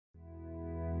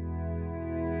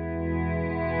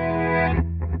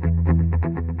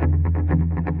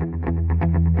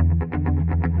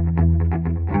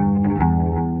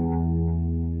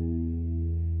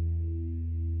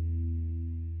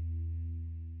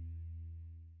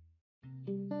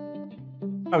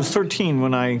I was 13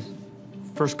 when I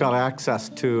first got access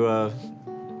to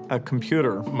a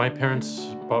computer. My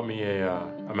parents bought me a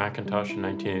Macintosh in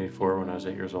 1984 when I was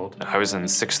 8 years old. I was in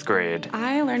 6th grade.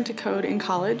 I learned to code in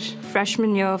college.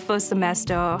 Freshman year, first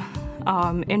semester,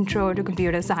 intro to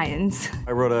computer science.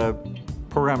 I wrote a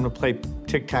program to play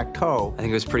tic-tac-toe. I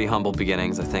think it was pretty humble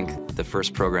beginnings. I think the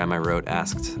first program I wrote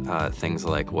asked things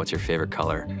like, what's your favorite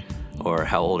color? Or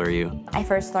how old are you? I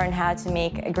first learned how to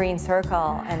make a green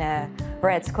circle and a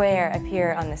red square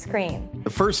appear on the screen. The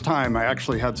first time I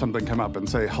actually had something come up and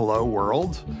say, hello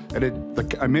world,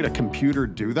 and I made a computer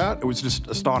do that. It was just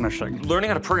astonishing. Learning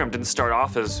how to program didn't start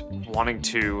off as wanting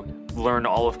to learn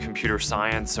all of computer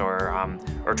science or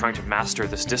trying to master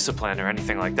this discipline or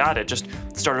anything like that. It just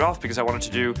started off because I wanted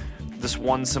to do this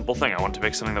one simple thing. I wanted to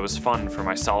make something that was fun for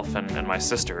myself and my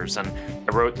sisters. And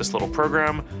I wrote this little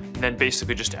program and then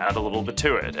basically just add a little bit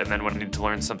to it. And then when I needed to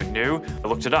learn something new, I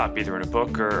looked it up either in a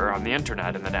book or on the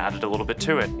internet and then added a little bit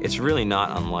to it. It's really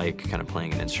not unlike kind of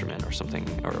playing an instrument or something,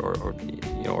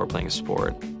 or playing a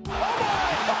sport.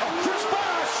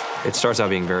 It starts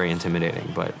out being very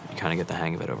intimidating, but you kind of get the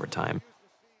hang of it over time.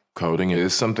 Coding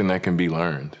is something that can be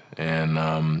learned, and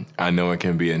I know it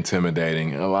can be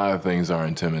intimidating. A lot of things are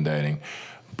intimidating,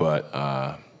 but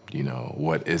you know,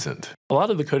 what isn't? A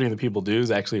lot of the coding that people do is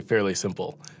actually fairly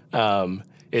simple.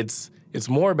 It's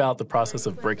more about the process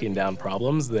of breaking down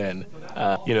problems than,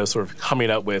 sort of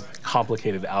coming up with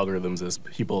complicated algorithms as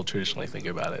people traditionally think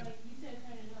about it.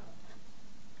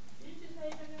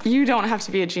 You don't have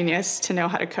to be a genius to know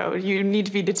how to code. You need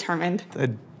to be determined.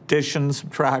 Addition,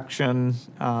 subtraction,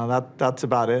 that's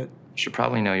about it. You should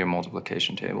probably know your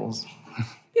multiplication tables.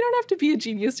 You don't have to be a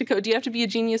genius to code. Do you have to be a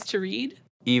genius to read?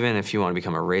 Even if you want to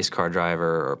become a race car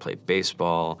driver or play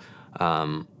baseball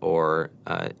or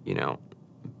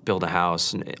build a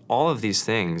house, all of these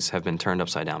things have been turned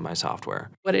upside down by software.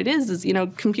 What it is,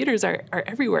 computers are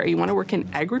everywhere. You want to work in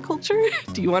agriculture?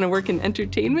 Do you want to work in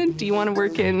entertainment? Do you want to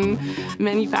work in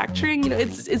manufacturing?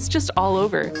 It's just all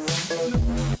over.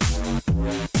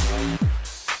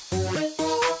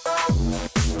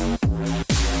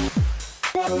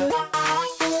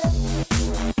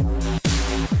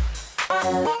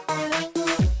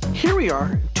 Here we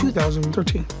are,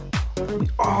 2013. We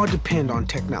all depend on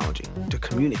technology to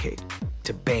communicate,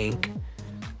 to bank,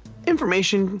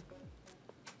 information,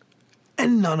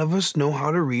 and none of us know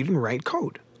how to read and write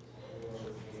code.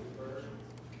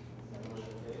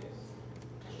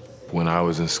 When I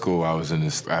was in school, I was in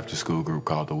this after-school group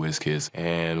called the Whiz Kids.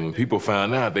 And when people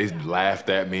found out, they laughed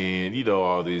at me and,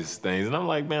 all these things. And I'm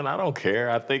like, man, I don't care.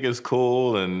 I think it's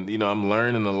cool. And, I'm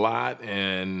learning a lot.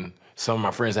 And some of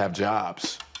my friends have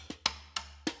jobs.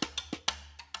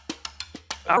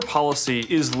 Our policy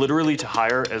is literally to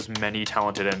hire as many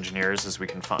talented engineers as we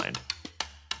can find.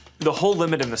 The whole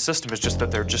limit in the system is just that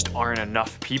there just aren't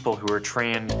enough people who are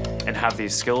trained and have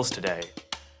these skills today.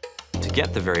 To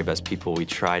get the very best people, we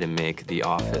try to make the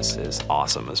office as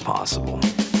awesome as possible.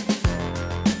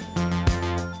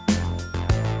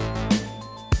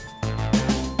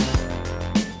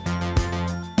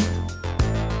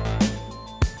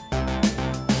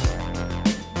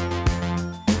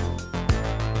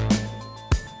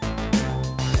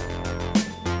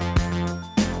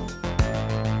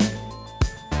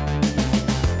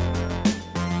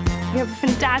 We have a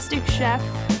fantastic chef.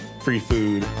 Free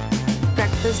food.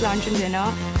 Breakfast, lunch, and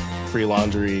dinner. Free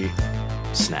laundry.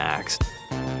 Snacks.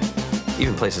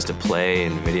 Even places to play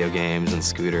and video games and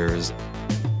scooters.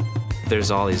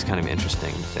 There's all these kind of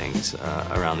interesting things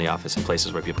around the office and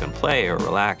places where people can play or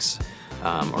relax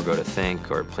or go to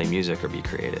think or play music or be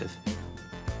creative.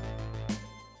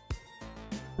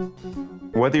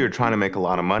 Whether you're trying to make a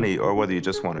lot of money or whether you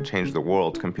just want to change the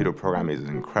world, computer programming is an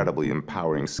incredibly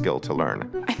empowering skill to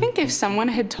learn. I think if someone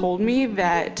had told me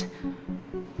that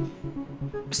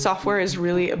software is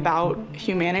really about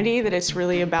humanity, that it's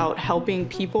really about helping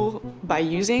people by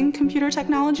using computer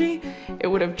technology, it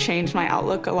would have changed my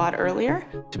outlook a lot earlier.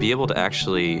 To be able to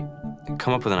actually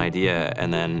come up with an idea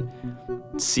and then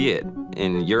see it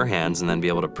in your hands and then be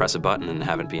able to press a button and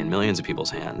have it be in millions of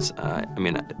people's hands.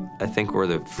 I think we're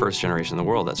the first generation in the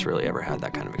world that's really ever had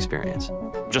that kind of experience.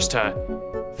 Just to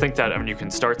think that you can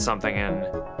start something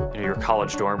in your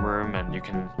college dorm room and you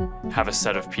can have a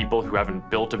set of people who haven't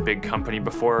built a big company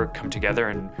before come together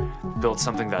and build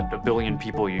something that 1 billion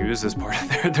people use as part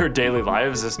of their daily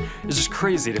lives is just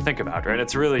crazy to think about, right?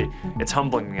 It's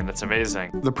humbling and it's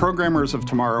amazing. The programmers of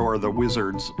tomorrow are the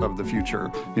wizards of the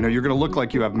future. You're gonna look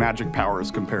like you have magic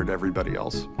powers compared to everybody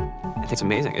else. I think it's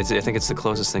amazing. I think it's the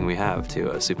closest thing we have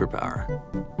to a superpower.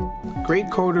 Great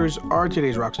coders are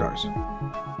today's rock stars.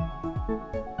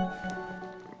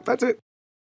 That's it.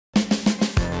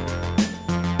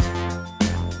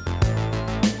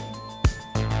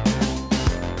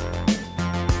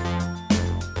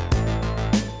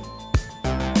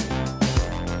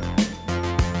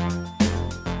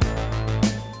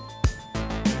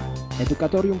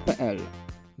 Edukatorium.pl.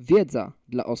 Wiedza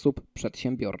dla osób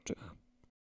przedsiębiorczych.